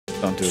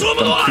Don't do it. Don't.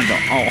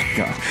 Oh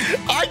god.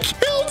 I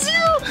killed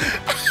you.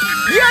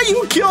 Yeah,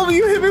 you killed me.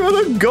 You hit me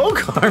with a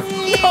go-kart.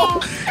 No.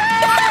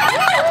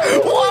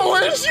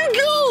 Where did you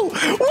go?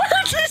 Where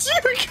did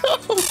you go?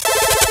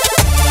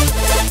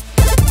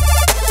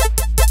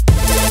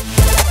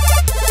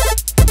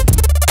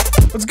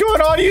 What's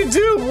going on,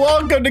 YouTube?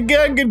 Welcome to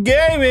Get Good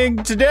Gaming.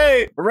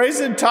 Today, we're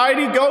racing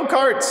tiny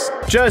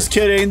go-karts. Just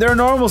kidding, they're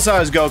normal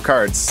size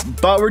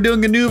go-karts, but we're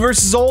doing a new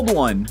versus old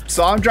one.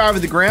 So I'm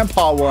driving the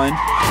grandpa one.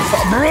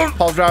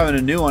 Paul's driving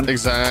a new one.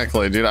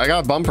 Exactly, dude. I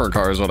got bumper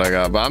cars, what I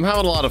got, but I'm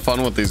having a lot of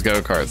fun with these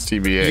go-karts,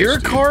 TBH. Your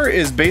car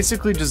is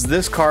basically just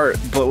this cart,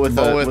 but with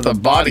a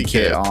body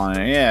kit on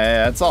it.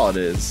 Yeah, that's all it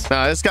is.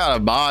 Nah, it's got a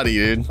body,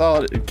 dude.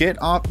 Oh, get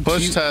up.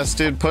 Push test,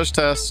 dude. Push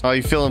test. Oh,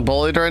 you feeling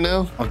bullied right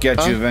now? I'll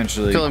get you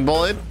eventually. Feeling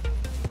bullied?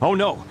 Oh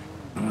no.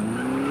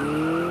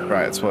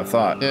 Right, that's what I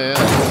thought. Yeah.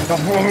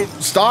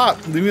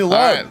 Stop. Leave me alone.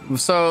 All right.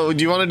 So,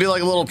 do you want to do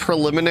like a little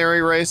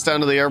preliminary race down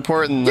to the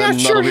airport, and then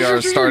that'll be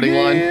our starting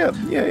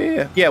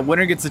line? Yeah,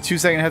 winner gets a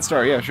 2-second head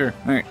start. Yeah, sure.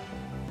 All right.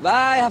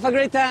 Bye, have a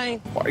great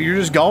time. You're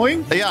just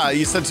going? Yeah,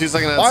 you said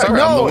 2-second head start.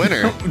 No, I'm the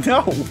winner.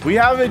 No, we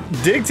haven't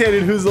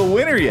dictated who's the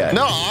winner yet.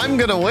 No, I'm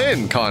gonna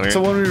win, Connor.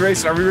 So when we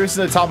racing, are we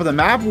racing the top of the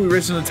map, or are we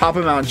racing the top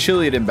of Mount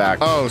Chiliad and back?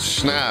 Oh,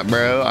 snap,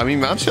 bro. I mean,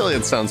 Mount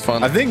Chiliad sounds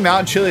fun. I think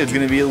Mount Chiliad is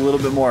going to be a little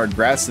bit more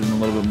aggressive and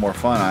a little bit more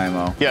fun,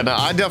 IMO. Yeah, no,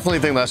 I definitely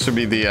think that should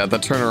be the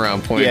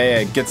turnaround point.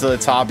 Yeah, get to the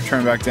top,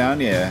 turn back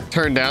down, yeah.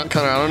 Turn down?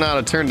 Connor, I don't know how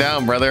to turn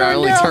down, brother. I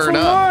only turn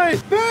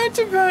up. Back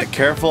to back.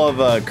 Careful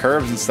of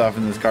curves and stuff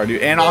in this car,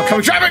 dude. And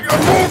oncoming traffic!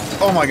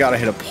 Oh my god, I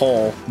hit a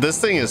pole. This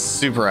thing is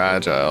super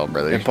agile,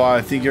 brother. Hey, Paul,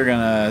 I think you're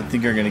gonna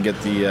get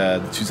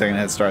the 2-second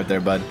head start there,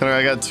 bud. Connor,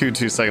 I got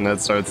 2-second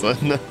head starts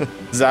then.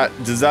 Does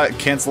that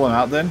cancel him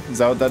out then? Is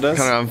that what that does?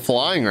 Connor, I'm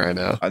flying right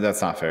now.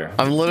 That's not fair.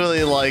 I'm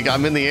literally like,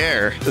 I'm in the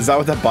air. Is that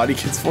what that body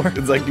kit's for?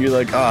 It's like you're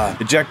like,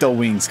 ejecto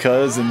wings,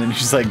 cuz, and then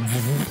she's like,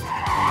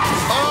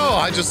 oh,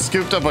 I just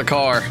scooped up a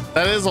car.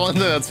 That is one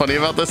thing that's funny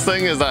about this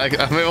thing is that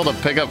I'm able to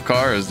pick up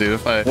cars, dude.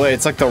 If I wait,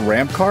 it's like the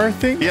ramp car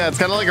thing? Yeah, it's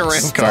kind of like a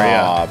ramp car.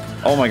 Yeah.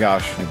 Oh my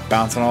gosh, I'm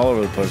bouncing all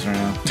over the place right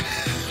now.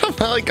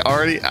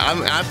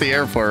 I'm at the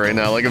airport right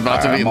now, like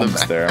about to be in the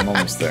almost there. I'm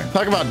almost there.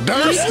 Talk about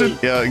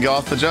Durston. Yeah, go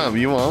off the jump.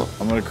 You won't.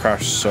 I'm gonna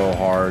crash so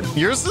hard.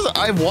 Yours is,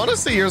 I want to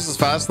say yours is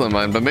faster than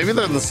mine, but maybe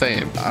they're the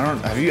same.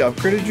 Have you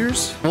upgraded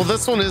yours? Well,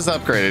 this one is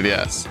upgraded,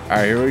 yes. All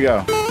right, here we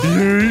go.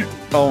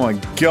 Oh my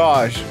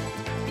gosh.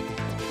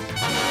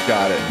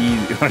 Got it. You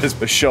want to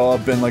just show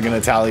up in like an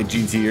Italian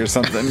GT or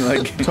something,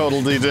 like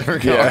totally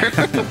different car. Yeah.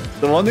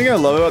 The one thing I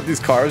love about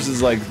these cars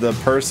is like the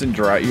person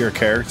your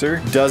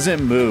character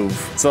doesn't move.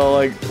 So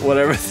like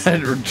whatever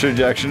that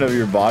trajectory of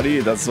your body,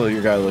 that's what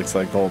your guy looks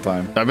like the whole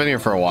time. I've been here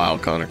for a while,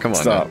 Connor. Come on.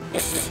 Stop.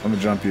 I'm gonna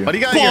jump you. Why do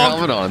you got your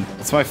helmet on?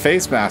 It's my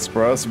face mask,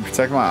 bro. It's to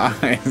protect my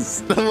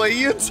eyes. The way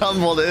you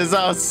tumbled is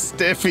how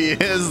stiff he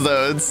is,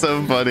 though. It's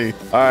so funny.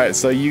 All right,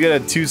 so you get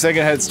a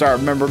 2-second head start.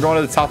 Remember, we're going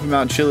to the top of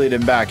Mount Chiliad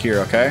and back here,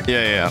 okay?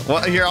 Yeah.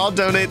 Well, here, I'll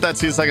donate that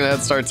 2-second head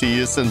start to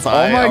you since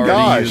I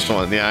already used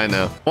one. Yeah, I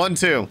know. 1,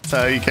 2.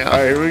 So you count. All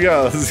right, here we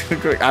go. This is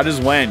quick. I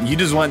just went. You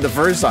just went the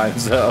first time,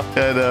 so.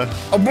 And, a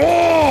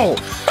ball!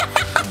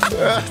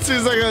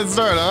 2-second head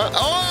start, huh?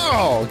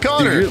 Oh,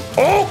 Connor.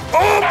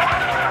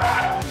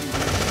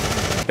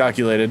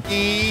 Calculated.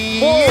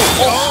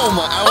 Oh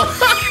my.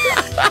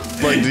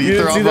 Like, you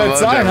didn't see that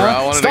sign,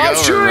 huh? Stop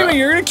shooting me.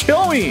 You're going to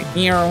kill me.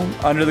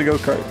 Under the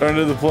go-kart.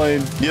 Under the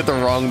plane. You hit the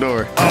wrong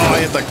door. Oh, I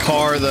hit the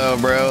car, though,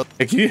 bro.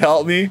 Hey, can you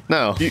help me?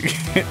 No. Can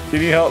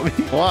you help me?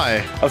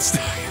 Why? I'm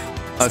stuck.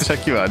 I'll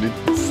check you out, dude.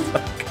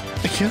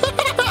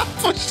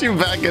 Pushed you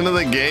back into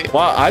the gate.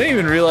 Wow, I didn't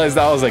even realize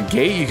that was a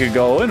gate you could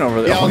go in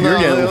over there. Yeah, you're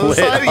getting lit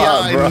up,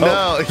 bro. I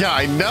know. Yeah,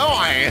 I know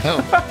I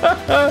am.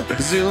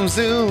 Zoom.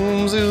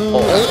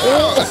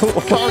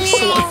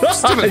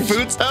 Stupid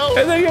Futo.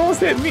 And then he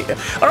almost hit me.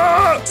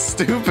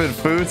 Stupid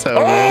Futo.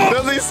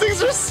 No, these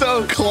things are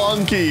so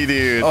clunky,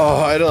 dude.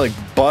 Oh, I had to like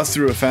bust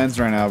through a fence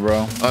right now,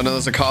 bro. Oh no,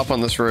 there's a cop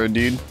on this road,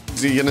 dude.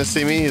 Is he gonna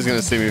see me? He's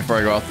gonna see me before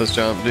I go off this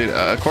jump, dude.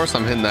 Of course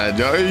I'm hitting that.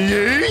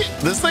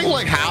 This thing,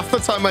 like half the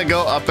time I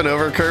go up and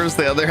over curves,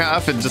 the other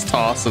half it just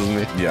tosses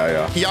me.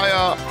 Yeah.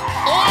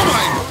 Oh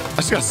my! I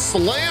just got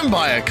slammed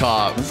by a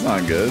cop. That's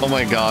not good. Oh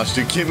my gosh,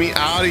 dude, get me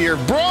out of here,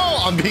 bro!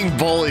 I'm being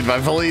bullied by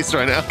police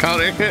right now.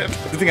 Connor. Good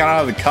thing I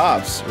don't have the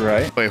cops,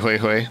 right? Wait.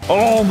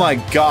 Oh my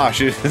gosh,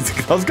 dude,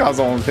 those cops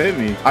almost hit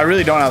me. I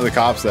really don't have the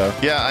cops though.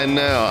 Yeah, I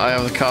know. I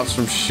have the cops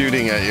from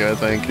shooting at you, I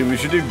think. Dude, we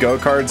should do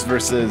go-karts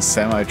versus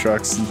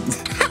semi-trucks.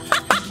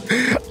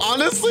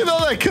 Honestly, though,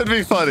 that could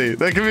be funny.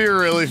 That could be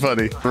really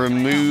funny.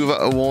 Remove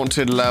a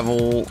wanted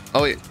level.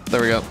 Oh, wait.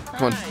 There we go.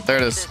 Come on. There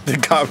it is. The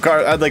cop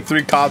car. I had like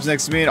 3 cops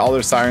next to me and all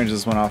their sirens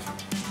just went off.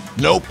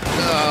 Nope.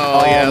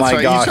 Oh yeah,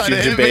 my gosh. You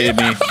debated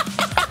me.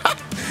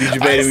 You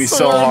debated me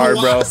so hard,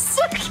 bro.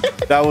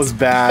 That was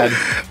bad.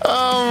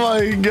 Oh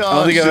my god. I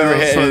don't think I've ever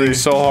hit anything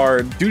so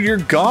hard. Dude, you're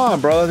gone,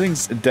 bro. That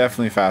thing's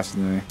definitely faster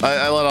than me.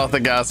 I let off the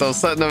gas. I was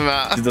setting them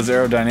out. Dude, those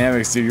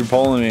aerodynamics, dude. You're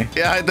pulling me.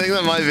 Yeah, I think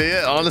that might be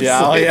it, honestly.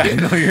 Yeah,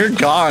 no, you're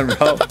gone,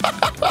 bro.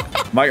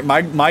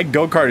 My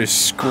go-kart is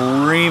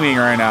screaming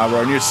right now,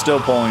 bro, and you're still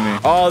pulling me.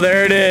 Oh,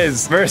 there it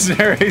is.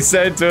 Mercenary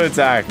said to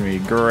attack me.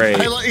 Great.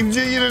 You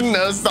didn't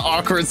notice the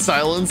awkward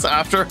silence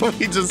after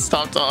we just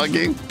stopped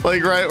talking?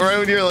 Like right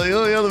when you're like,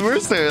 oh yeah, the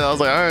mercenary. I was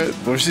like, all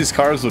right. Wish these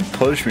cars would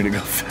push me to go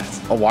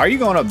fast. Oh, why are you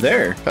going up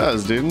there?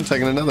 Cause, dude, I'm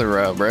taking another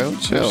route, bro.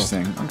 Chill.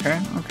 Interesting.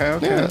 Okay.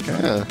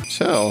 Yeah,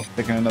 chill.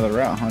 Taking another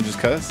route, huh? Just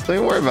cuz?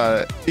 Don't worry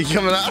about it. You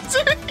coming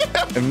after me?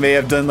 I may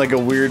have done like a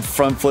weird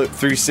front flip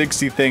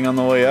 360 thing on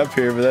the way up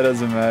here, but that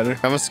doesn't matter.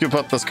 I'm gonna scoop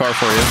up this car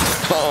for you.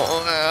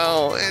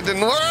 Oh, it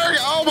didn't work.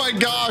 Oh my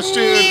gosh,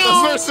 dude.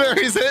 Those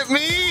mercenaries hit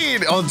me.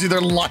 Oh, dude, they're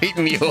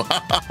lighting you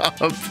up.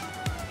 Dude,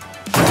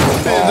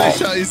 they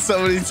shot you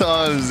so many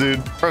times,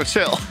 dude. Bro,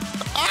 chill.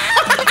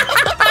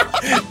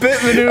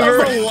 Bit maneuver.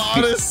 That's the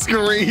loudest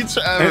screech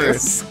ever.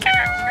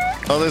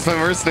 Oh, there's my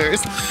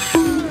mercenaries.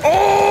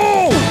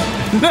 Oh!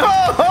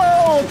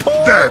 No! Pull!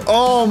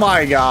 Oh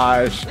my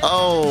gosh.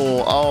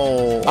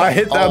 Oh. I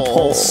hit that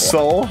pole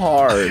so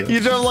hard. You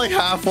drove like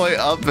halfway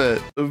up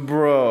it.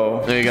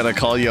 Bro. You gotta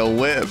call you a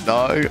whip,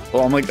 dog.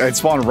 Well, I'm like, I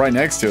spawned right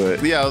next to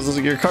it. Yeah, I was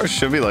like, your car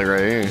should be like right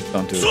here.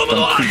 Don't do it. Don't.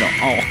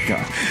 Oh,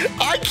 God.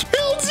 I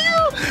killed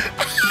you!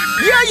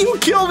 Yeah, you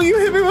killed me. You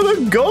hit me with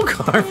a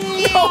go-kart.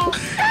 No.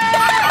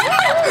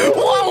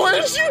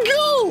 Where'd you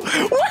go?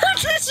 Where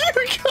did you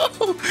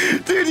go?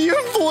 Dude,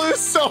 you flew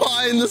so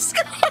high in the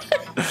sky.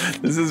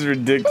 This is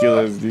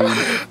ridiculous, dude.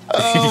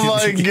 Oh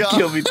my You God.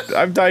 killed me.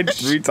 I've died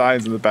 3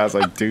 times in the past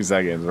like 2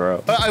 seconds,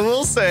 bro. I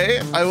will say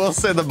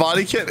the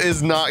body kit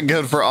is not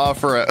good for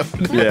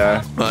off-road.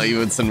 Yeah. You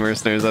would send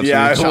mercenaries up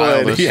Yeah, to me.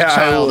 I would. Yeah,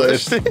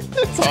 childish. I would.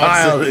 It's awesome.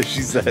 Childish,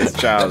 she says.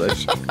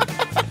 Childish.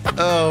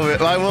 Oh,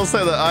 man. I will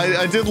say that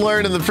I did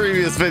learn in the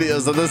previous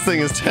videos that this thing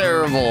is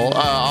terrible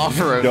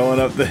off-road. Going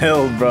up the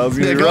hill, bro. It's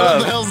gonna Yeah, be going up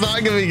rough. the hill's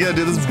not gonna be good,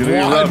 dude. This gonna be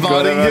wide rough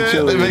body going up kit,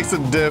 Chile. it makes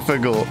it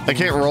difficult. I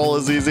can't roll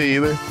as easy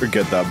either. You're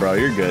good though, bro.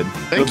 You're good.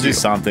 You'll do you.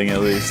 something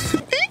at least.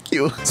 Thank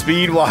you.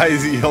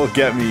 Speed-wise, you'll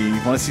get me.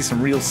 You want to see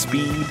some real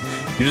speed?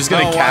 You're just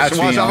gonna catch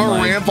watch. me I'm on gonna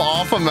like, ramp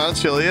off of Mount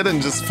Chiliad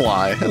and just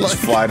fly. just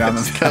fly down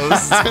the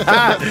coast.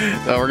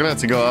 We're gonna have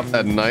to go up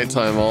at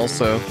nighttime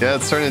also. Yeah,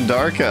 it's turning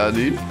dark out,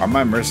 dude. Are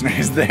my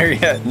mercenaries there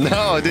yet?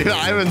 No, dude,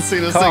 I haven't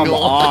seen a Come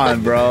single one.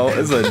 on, bro.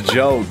 It's a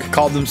joke.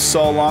 Called them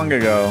so long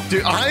ago.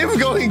 Dude, I am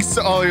going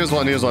so. Oh, here's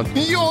one.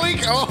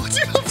 Yoink! Oh,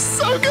 dude, I'm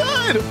so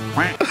good.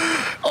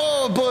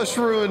 Oh, bush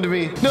ruined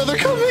me. No, they're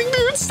coming,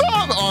 dude.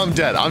 Stop. Oh, I'm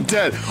dead.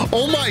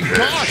 Oh my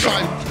gosh,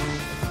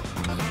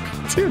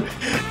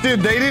 Dude,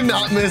 they did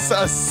not miss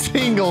a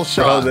single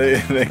shot. Bro,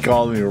 they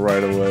called me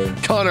right away.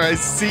 Connor, I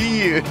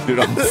see you. Dude,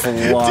 I'm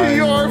flying. Dude,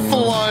 you are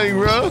flying,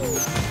 bro.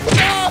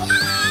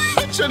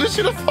 I'm trying to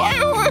shoot a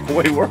firework.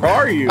 Wait, where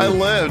are you? I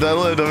lived. I'm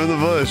in the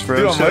bush, bro.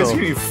 Dude, on my Chill.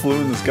 screen, you flew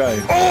in the sky.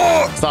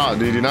 Oh! Stop,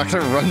 dude. You're not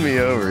going to run me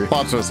over.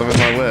 Plot twist. I'm in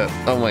my whip.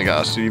 Oh my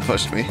gosh, dude. You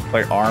pushed me.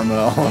 Like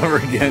Arma all over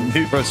again,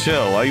 dude. Bro,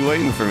 chill. Why are you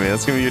waiting for me?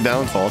 That's going to be your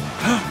downfall.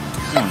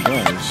 Oh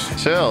my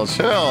gosh. Chill.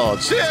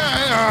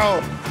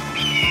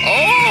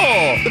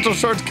 Oh! Little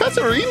shortcut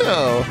to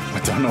Reno.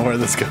 I don't know where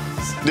this goes.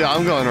 Dude,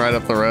 I'm going right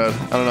up the road.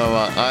 I don't know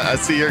about. I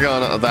see you're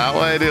going that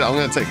way, dude. I'm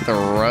gonna take the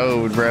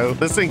road, bro.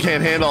 This thing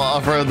can't handle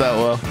off-road that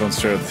well. Going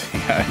straight up.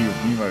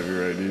 Yeah, you might be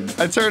right, dude.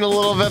 I turn a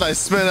little bit, I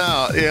spin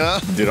out, yeah?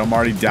 Dude, I'm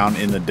already down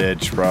in the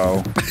ditch,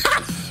 bro.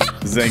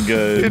 This ain't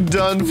good. You're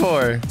done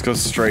for. Let's go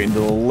straight into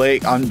the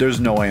lake.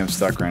 There's no way I'm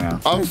stuck right now.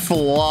 I'm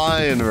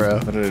flying, bro.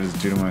 What did I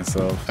just do to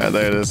myself? All right,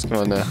 there it is. Come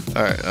on now.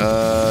 All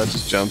right,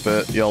 just jump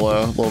it.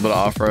 YOLO. A little bit of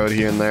off-road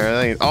here and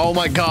there. Oh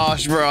my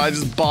gosh, bro. I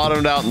just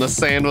bottomed out and the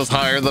sand was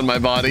higher than my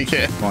body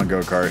kit. Come on,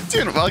 go-kart.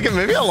 Dude, okay,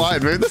 maybe I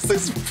lied. Maybe this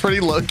thing's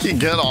pretty low-key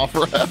good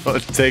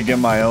off-road. Taking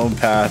my own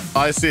path.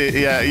 I see.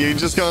 Yeah, you're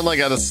just going like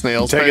at a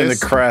snail's Taking pace.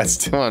 the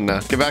crest. Come on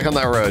now. Get back on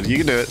that road. You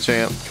can do it,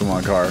 champ. Come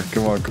on, car.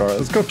 Come on, car.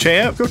 Let's go,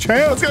 champ. Go,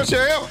 champ. Let's go, champ.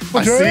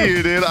 I see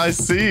you, dude. I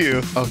see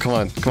you. Oh, come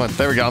on.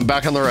 There we go. I'm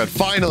back on the road.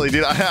 Finally,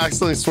 dude. I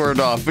accidentally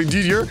swerved off. But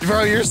dude, you're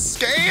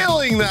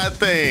scaling that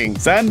thing.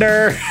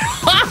 Sender.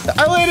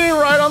 I landed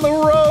right on the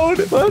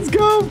road. Let's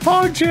go,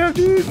 Pog champ,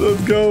 dude.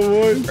 Let's go,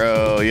 boy.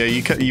 Oh, yeah.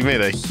 You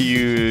made a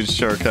huge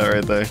shortcut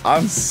right there.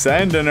 I'm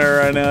sending her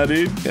right now,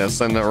 dude. Yeah,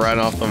 send it right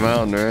off the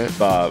mountain, right?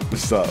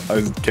 Stop. I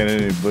was getting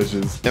any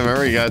bushes. Yeah,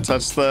 remember you gotta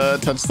touch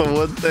the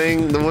wood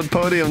thing, the wood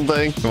podium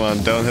thing. Come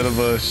on, don't hit a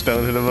bush.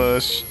 Don't hit a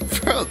bush.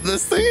 Bro,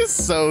 this thing is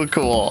so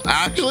cool.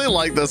 I actually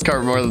like this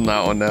car more than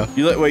that one now.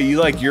 Wait, you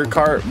like your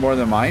car more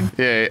than mine?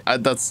 Yeah,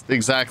 that's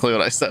exactly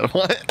what I said.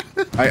 What?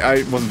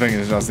 I wasn't thinking.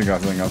 I was thinking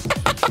about something else.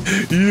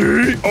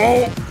 Yeah.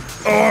 Oh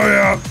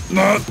yeah.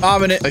 Not.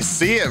 I'm in it. I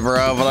see it,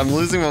 bro, but I'm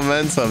losing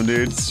momentum,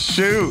 dude.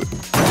 Shoot.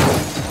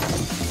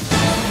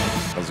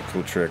 That was a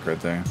cool trick right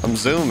there. I'm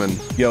zooming.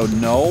 Yo,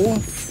 no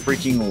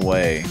freaking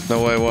way.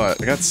 No way,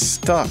 what? I got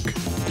stuck.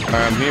 All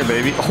right, I'm here,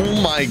 baby.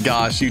 Oh my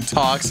gosh, you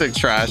toxic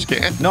trash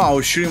can. No, I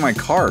was shooting my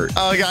cart.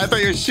 Oh, God, I thought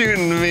you were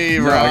shooting me,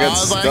 bro. No, I got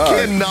was stuck. like,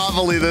 I cannot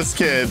believe this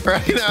kid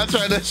right now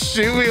trying to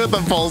shoot me with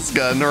a pulse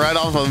gun right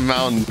off of the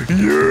mountain.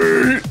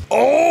 Yeah.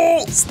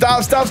 Oh,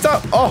 stop.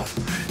 Oh,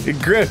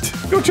 it gripped.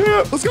 Go,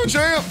 champ. Let's go,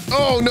 champ.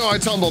 Oh, no, I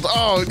tumbled.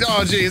 Oh,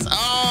 jeez.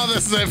 Oh,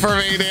 this is it for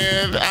me,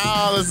 dude.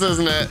 Oh, this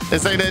isn't it.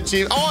 This ain't it,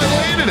 Chief. Oh, I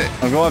landed it.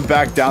 I'm going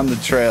back down the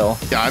trail.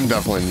 Yeah, I'm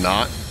definitely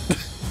not.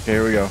 Okay,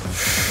 here we go.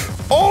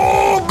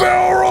 Oh,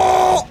 barrel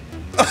roll!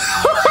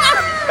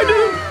 I did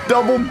a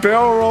double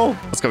barrel roll.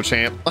 Let's go,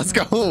 champ. Let's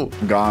go.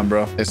 I'm gone,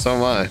 bro. Hey, so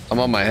am I. I'm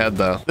on my head,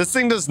 though. This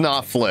thing does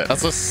not flip.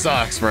 That's what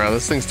sucks, bro.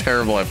 This thing's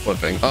terrible at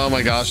flipping. Oh,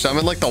 my gosh. I'm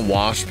in, like, the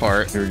wash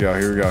part. Here we go.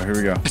 Here we go. Here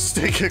we go.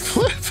 Stick kick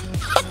flip.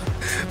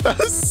 That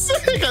was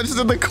sick. I just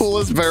did the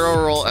coolest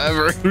barrel roll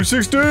ever.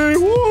 360.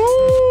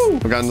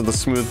 Woohoo! We got into the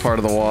smooth part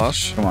of the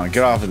wash. Come on,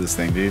 get off of this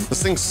thing, dude.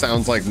 This thing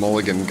sounds like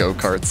Mulligan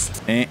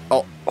go-karts.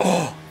 Oh,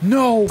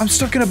 no. I'm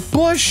stuck in a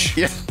bush.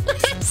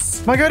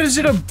 Yes. My God, is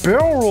it a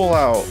barrel roll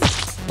out?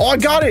 Oh, I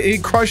got it.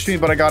 It crushed me,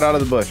 but I got out of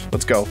the bush.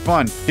 Let's go. Come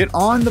on. Get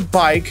on the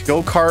bike.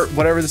 Go-kart,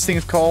 whatever this thing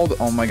is called.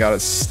 Oh my God,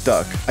 it's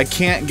stuck. I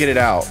can't get it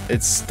out.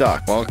 It's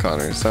stuck. Well,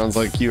 Connor, sounds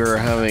like you are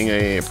having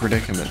a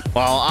predicament.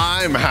 While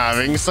I'm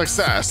having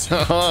success.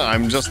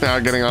 I'm just now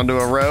getting onto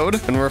a road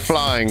and we're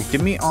flying.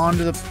 Get me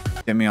onto the...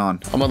 Get me on.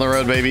 I'm on the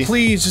road, baby.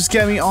 Please, just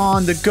get me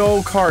on the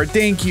go-kart.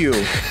 Thank you.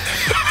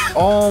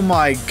 Oh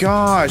my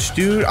gosh,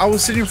 dude. I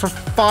was sitting for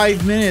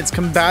 5 minutes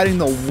combating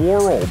the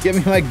world. Get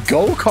me my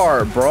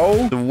go-kart,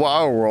 bro. The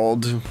wow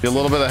world. You're a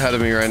little bit ahead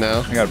of me right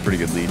now. I got a pretty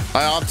good lead.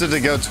 I opted to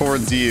go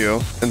towards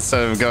you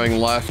instead of going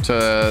left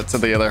to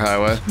the other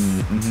highway.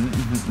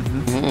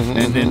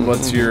 And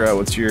what's your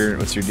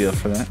deal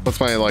for that? What's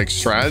my like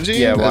strategy?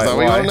 Yeah, why? Is that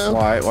what you want to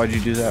know? Why'd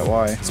you do that?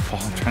 Why?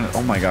 I'm trying to.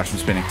 Oh my gosh, I'm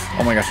spinning.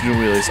 Oh my gosh, I'm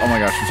doing wheelies. Oh my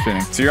gosh, I'm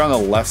spinning. So you're on the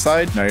left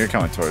side? No, you're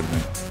coming towards me.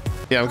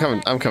 Yeah,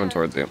 I'm coming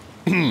towards you.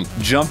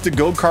 Jump the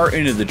go-kart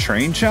into the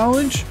train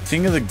challenge?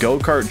 Think of the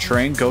go-kart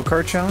train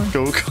go-kart challenge?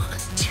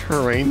 Go-kart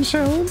train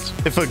challenge?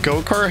 If a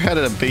go-kart had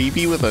a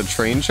baby with a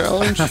train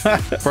challenge,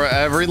 where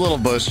every little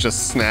bush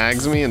just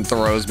snags me and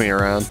throws me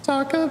around.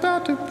 Talk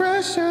about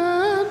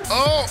depression.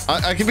 Oh,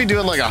 I could be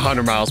doing like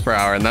 100 miles per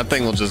hour and that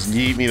thing will just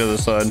yeet me to the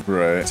side.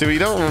 Right. See, what you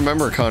don't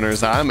remember, Connor,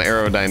 is I'm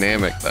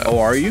aerodynamic though. Oh,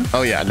 are you?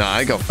 Oh yeah, no,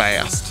 I go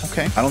fast.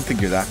 Okay. I don't think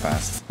you're that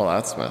fast. Well,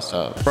 that's messed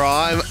up. Bro,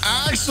 I'm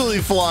actually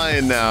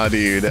flying now,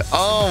 dude.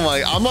 Oh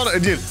my,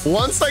 dude,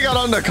 once I got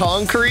onto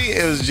concrete,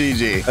 it was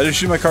GG. I just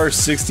shoot my car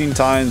 16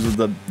 times with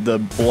the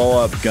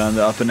blow-up gun,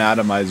 the up and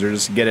atomizer,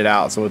 just to get it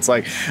out. So it's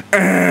like,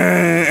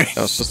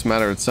 it's just a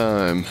matter of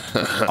time.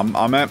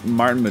 I'm at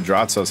Martin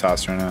Madrazzo's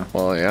house right now.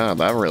 Well, yeah,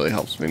 that really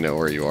helps me know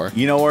where you are.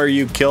 You know where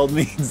you killed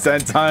me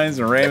 10 times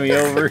and ran me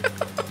over?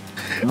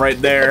 I'm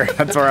right there.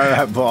 That's where I'm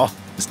at, Paul.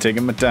 Just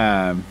taking my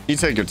time. You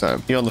take your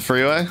time. You on the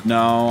freeway?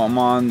 No, I'm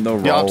on the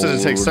road. You opted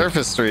to take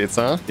surface streets,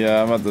 huh?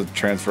 Yeah, I'm about to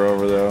transfer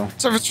over though.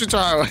 Surface streets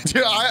highway.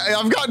 Dude,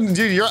 I've gotten,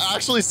 dude, you're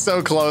actually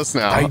so close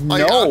now. I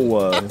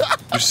know.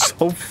 You're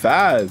so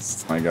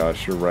fast. Oh my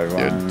gosh, you're right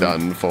behind me. You're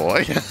done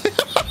for.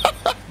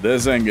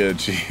 This ain't good,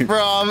 Chief.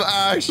 Bro, I'm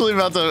actually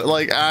about to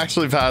like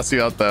actually pass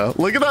you out though.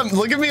 Look at that.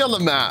 Look at me on the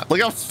map. Look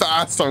how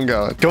fast I'm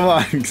going. Come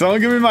on, someone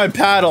give me my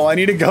paddle. I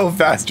need to go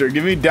faster.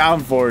 Give me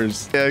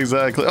downforce. Yeah,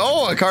 exactly.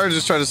 Oh, a car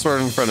just tried to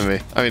swerve in front of me.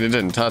 I mean, it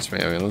didn't touch me.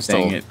 I mean, I'm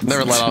still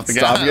never let off the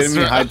gas. Stop getting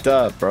me hyped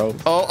up, bro.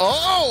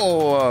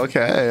 Oh,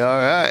 okay. All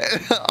right.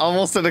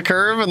 Almost at a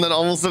curve and then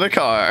almost at a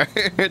car.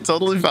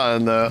 Totally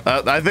fine though.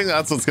 I think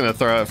that's what's gonna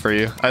throw it for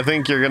you. I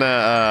think you're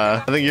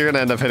gonna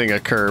end up hitting a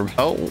curb.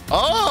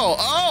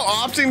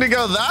 Opting to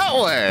go that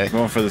way. I'm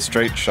going for the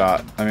straight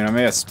shot. I mean, I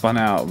may have spun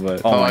out,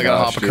 but oh my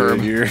gosh, hop a curb.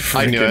 I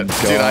knew it,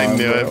 dude. I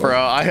knew it, bro.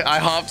 I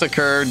hopped a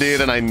curb,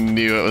 dude, and I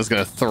knew it was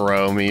gonna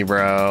throw me,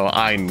 bro.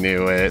 I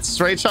knew it.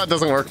 Straight shot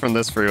doesn't work from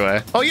this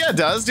freeway. Oh yeah, it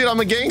does, dude.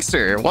 I'm a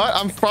gangster. What?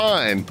 I'm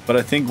fine. But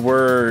I think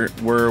we're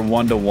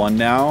 1-to-1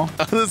 now.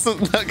 This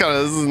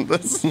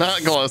is not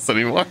close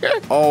anymore.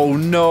 Oh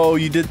no,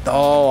 you did.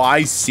 Oh,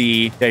 I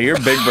see. Yeah, you're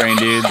big brain,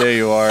 dude. There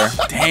you are.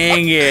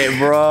 Dang it,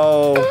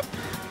 bro.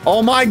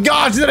 Oh my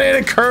gosh, that ain't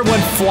a curb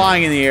went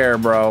flying in the air,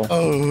 bro.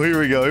 Oh, here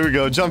we go. Here we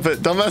go. Jump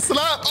it. Don't mess it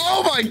up.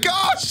 Oh my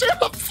gosh,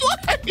 I'm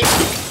flying.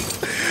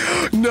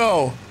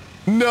 No.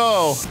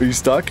 No. Are you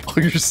stuck? Oh,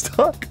 you're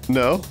stuck.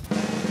 No.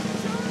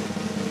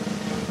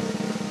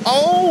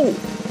 Oh.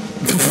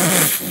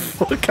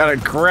 What kind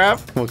of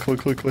crap? Come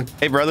on.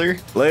 Hey, brother.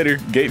 Later.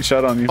 Gate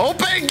shut on you.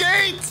 Open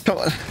gates. Come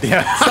on.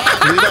 Yeah.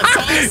 Dude, that's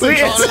toxic. Wait,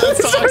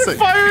 that's toxic.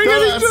 Firing no, at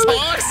that's each other.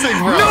 toxic,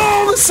 bro.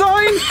 No, the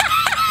sign.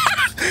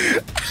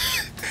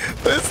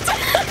 It's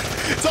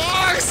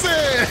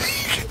toxic.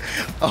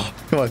 Oh,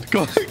 come on.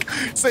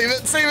 Save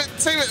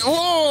it.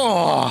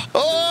 Whoa.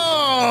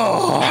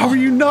 Oh. How are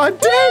you not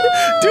dead?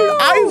 Dude,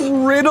 I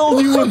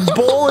riddled you with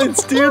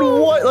bullets, dude.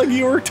 What? Like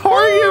you were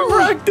target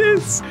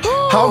practice?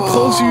 How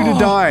close are you to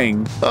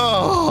dying?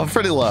 Oh, I'm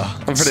pretty low.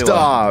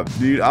 Stop,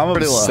 dude. I'm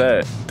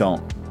upset.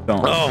 Don't.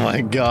 Oh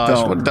my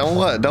gosh. Don't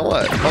what? Oh,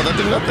 that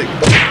did nothing.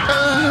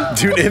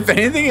 Dude, if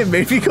anything, it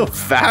made me go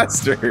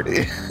faster.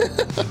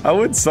 I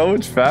went so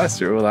much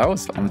faster. Well, I'm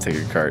gonna take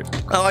a cart.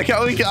 I like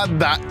how we got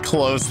that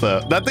close though.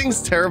 That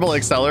thing's terrible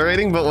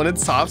accelerating, but when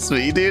it's top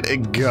speed, dude,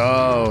 it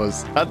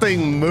goes. That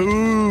thing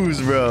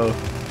moves, bro. All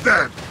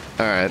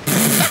right.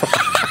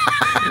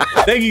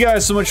 Thank you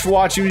guys so much for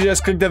watching. We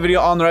just clicked that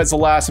video on the right. It's the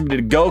last time we did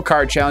a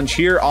go-kart challenge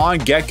here on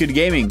Get Good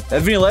Gaming.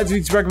 That video led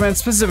to recommend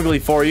specifically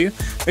for you.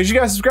 Make sure you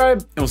guys subscribe,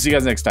 and we'll see you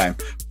guys next time.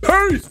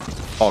 Peace!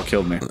 All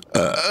killed me.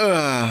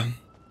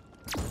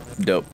 Dope.